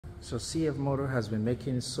So CFMoto has been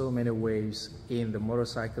making so many waves in the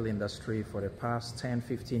motorcycle industry for the past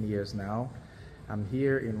 10-15 years now. I'm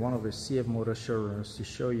here in one of the CFMoto showrooms to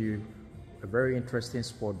show you a very interesting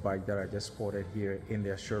sport bike that I just spotted here in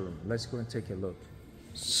their showroom. Let's go and take a look.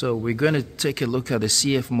 So we're going to take a look at the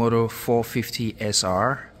CFMoto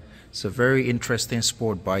 450SR. It's a very interesting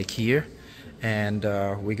sport bike here, and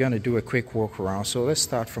we're going to do a quick walk around. So let's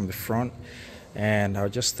start from the front. And I'll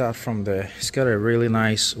just start from it's got a really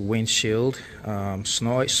nice windshield,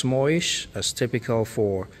 smallish as typical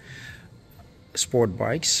for sport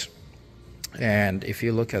bikes. And if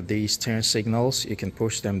you look at these turn signals, you can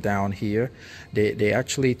push them down here. They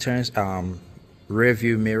actually turn rear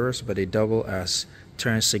view mirrors, but they double as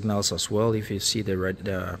turn signals as well. If you see the red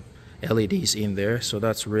LEDs in there, so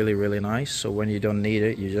that's really nice. So when you don't need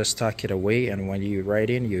it, you just tuck it away, and when you ride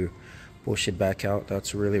in, you push it back out.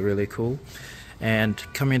 That's really cool. And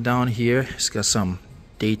coming down here, it's got some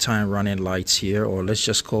daytime running lights here, or let's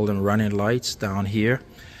just call them running lights down here.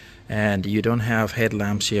 And you don't have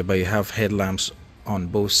headlamps here, but you have headlamps on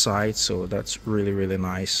both sides, so that's really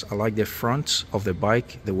nice. I like the front of the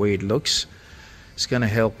bike, the way it looks. It's gonna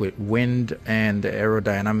help with wind and the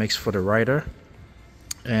aerodynamics for the rider.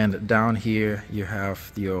 And down here you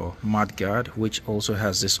have your mud guard, which also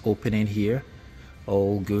has this opening here,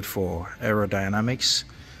 all good for aerodynamics,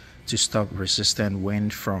 to stop resistant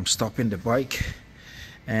wind from stopping the bike.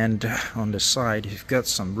 And on the side you've got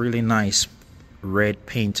some really nice red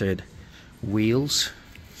painted wheels,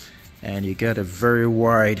 and you got a very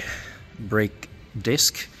wide brake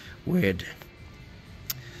disc with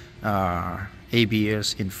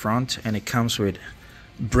ABS in front, and it comes with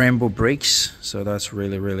Brembo brakes, so that's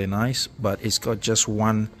really nice. But it's got just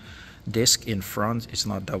one disc in front. It's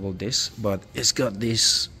not double disc, but it's got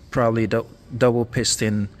this probably double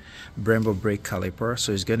piston Brembo brake caliper,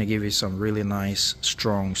 so it's going to give you some really nice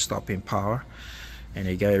strong stopping power. And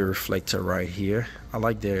you got a reflector right here. I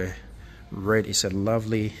like the red. It's a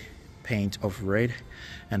lovely paint of red,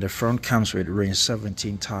 and the front comes with range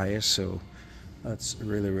 17 tires, so that's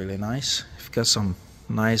really nice. You've got some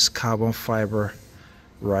nice carbon fiber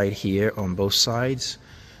right here on both sides.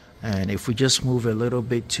 And if we just move a little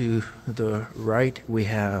bit to the right, we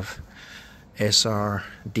have SR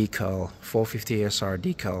decal, 450 SR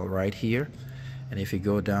decal right here. And if you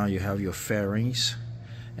go down, you have your fairings,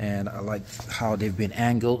 and I like how they've been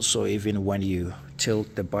angled, so even when you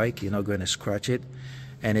tilt the bike, you're not going to scratch it.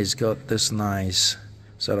 And it's got this nice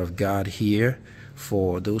sort of guard here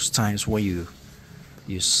for those times when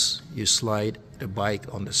you slide the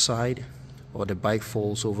bike on the side, or the bike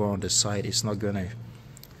falls over on the side. It's not going to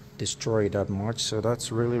destroy it that much, so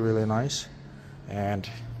that's really nice. And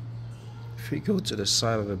if we go to the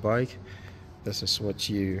side of the bike, this is what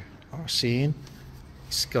you are seeing.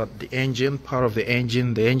 It's got the engine, part of the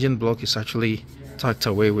engine block is actually tucked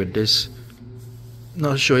away with this,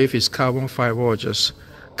 not sure if it's carbon fiber or just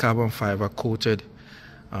carbon fiber coated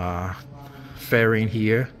fairing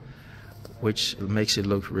here, which makes it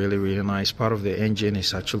look really nice. Part of the engine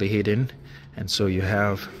is actually hidden, and so you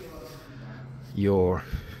have your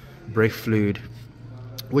brake fluid,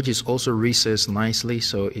 which is also recessed nicely,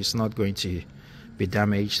 so it's not going to be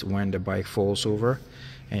damaged when the bike falls over.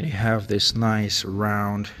 And you have this nice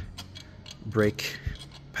round brake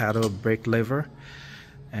paddle, brake lever,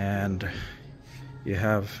 and you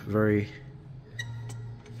have very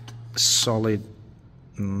solid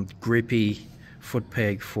grippy foot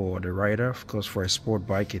peg for the rider. Of course, for a sport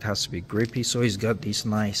bike it has to be grippy, so it's got these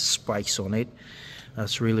nice spikes on it.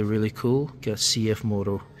 That's really cool. Got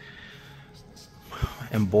CFMoto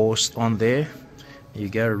embossed on there. You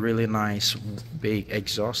get a really nice big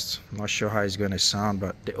exhaust. Not sure how it's going to sound,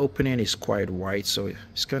 but the opening is quite wide, so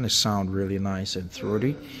it's going to sound really nice and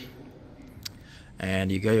throaty. And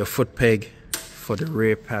you got your foot peg for the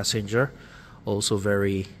rear passenger, also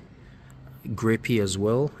very grippy as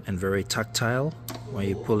well, and very tactile when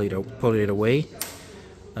you pull it away.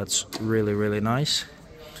 That's really nice.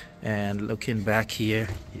 And looking back here,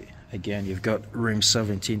 again, you've got rim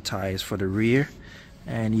 17 tires for the rear,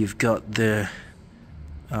 and you've got the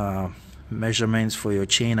measurements for your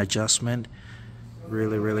chain adjustment.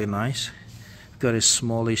 Really nice. Got a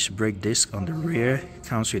smallish brake disc on the rear,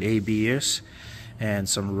 comes with ABS and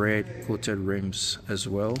some red coated rims as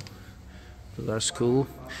well, so that's cool.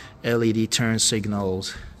 LED turn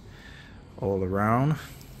signals all around,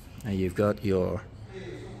 and you've got your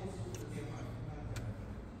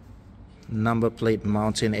number plate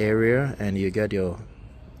mounting area, and you got your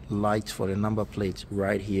light for the number plate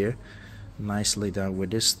right here, nicely done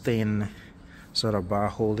with this thin sort of bar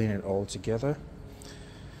holding it all together.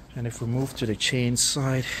 And if we move to the chain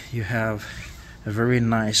side, you have A very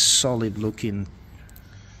nice solid looking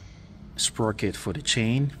sprocket for the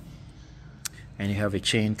chain, and you have a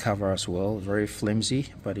chain cover as well, very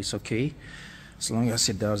flimsy, but it's okay as long as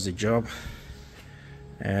it does the job.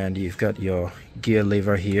 And you've got your gear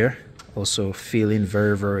lever here, also feeling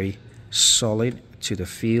very solid to the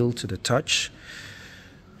feel, to the touch.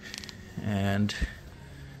 And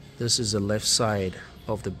this is the left side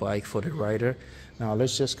of the bike for the rider. Now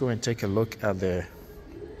let's just go and take a look at the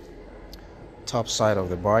top side of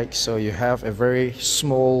the bike. So you have a very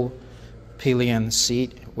small pillion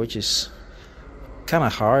seat, which is kind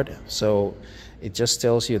of hard, so it just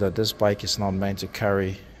tells you that this bike is not meant to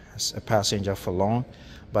carry a passenger for long.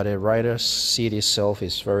 But the rider's seat itself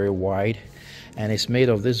is very wide, and it's made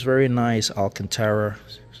of this very nice Alcantara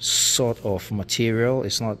sort of material.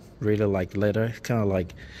 It's not really like leather, kind of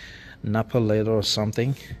like Napa leather or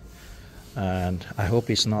something. And I hope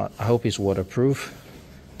it's waterproof.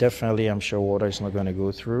 Definitely, I'm sure water is not going to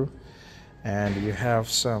go through. And you have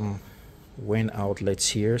some wind outlets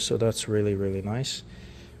here, so that's really nice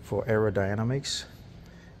for aerodynamics.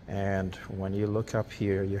 And when you look up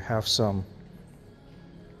here, you have some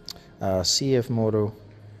CFMoto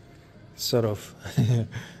sort of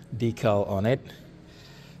decal on it,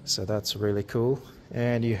 so that's really cool.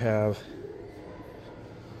 And you have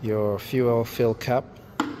your fuel fill cap,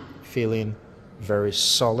 feeling very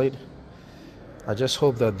solid. I just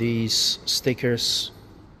hope that these stickers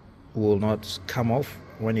will not come off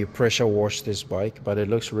when you pressure wash this bike, but it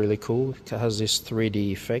looks really cool. It has this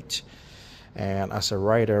 3D effect, and as a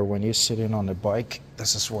rider, when you're sitting on the bike,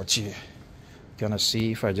 this is what you're gonna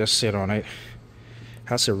see. If I just sit on it,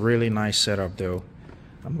 has a really nice setup though.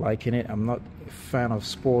 I'm liking it. I'm not a fan of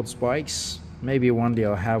sports bikes. Maybe one day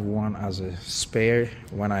I'll have one as a spare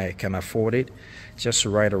when I can afford it, just to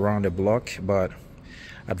ride around the block, but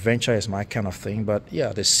adventure is my kind of thing. But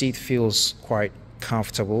yeah, the seat feels quite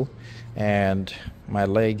comfortable, and my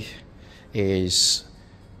leg is,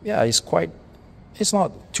 yeah, it's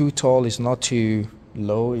not too tall, it's not too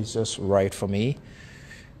low, it's just right for me.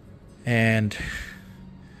 And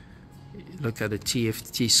look at the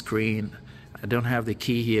TFT screen. I don't have the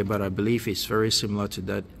key here, but I believe it's very similar to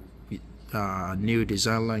that new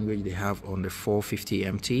design language they have on the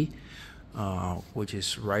 450MT, which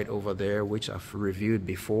is right over there, which I've reviewed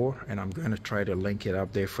before, and I'm going to try to link it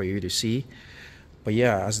up there for you to see. But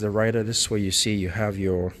yeah, as the rider, this is where you see you have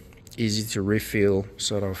your easy to refill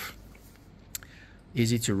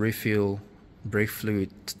brake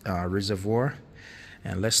fluid reservoir.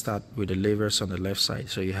 And let's start with the levers on the left side.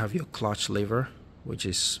 So you have your clutch lever, which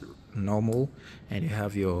is normal, and you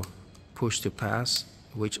have your push to pass,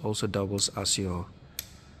 which also doubles as your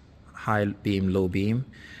high beam, low beam.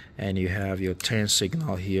 And you have your turn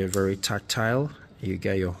signal here, very tactile. You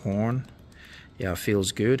get your horn, yeah,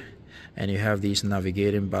 feels good. And you have these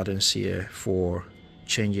navigating buttons here for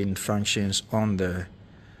changing functions on the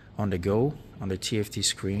go, on the TFT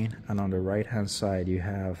screen. And on the right hand side, you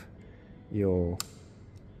have your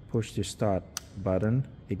push to start button,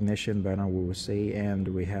 ignition button we will say, and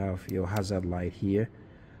we have your hazard light here.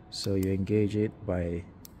 So you engage it by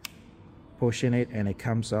pushing it and it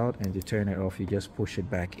comes out, and to turn it off you just push it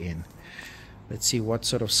back in. Let's see what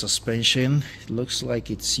sort of suspension. It looks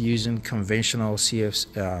like it's using conventional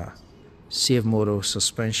CFMoto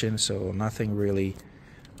suspension, so nothing really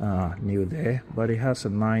new there, but it has a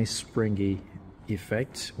nice springy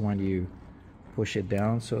effect when you push it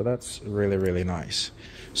down, so that's really nice.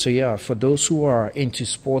 So yeah, for those who are into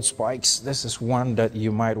sports bikes, this is one that you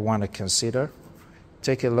might want to consider.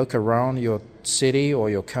 Take a look around your city or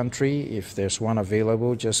your country. If there's one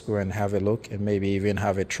available, just go and have a look and maybe even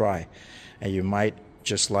have a try, and you might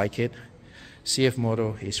just like it.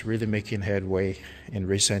 CFMoto is really making headway in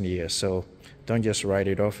recent years, so don't just write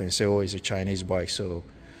it off and say, oh, it's a Chinese bike.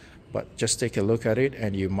 But just take a look at it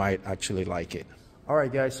and you might actually like it.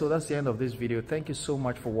 Alright guys, so that's the end of this video. Thank you so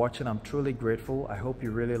much for watching. I'm truly grateful. I hope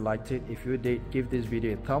you really liked it. If you did, give this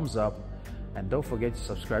video a thumbs up, and don't forget to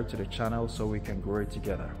subscribe to the channel so we can grow it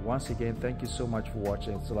together. Once again, thank you so much for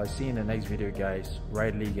watching. Until I see you in the next video guys,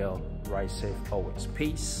 ride legal, ride safe always.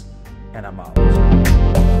 Peace, and I'm out.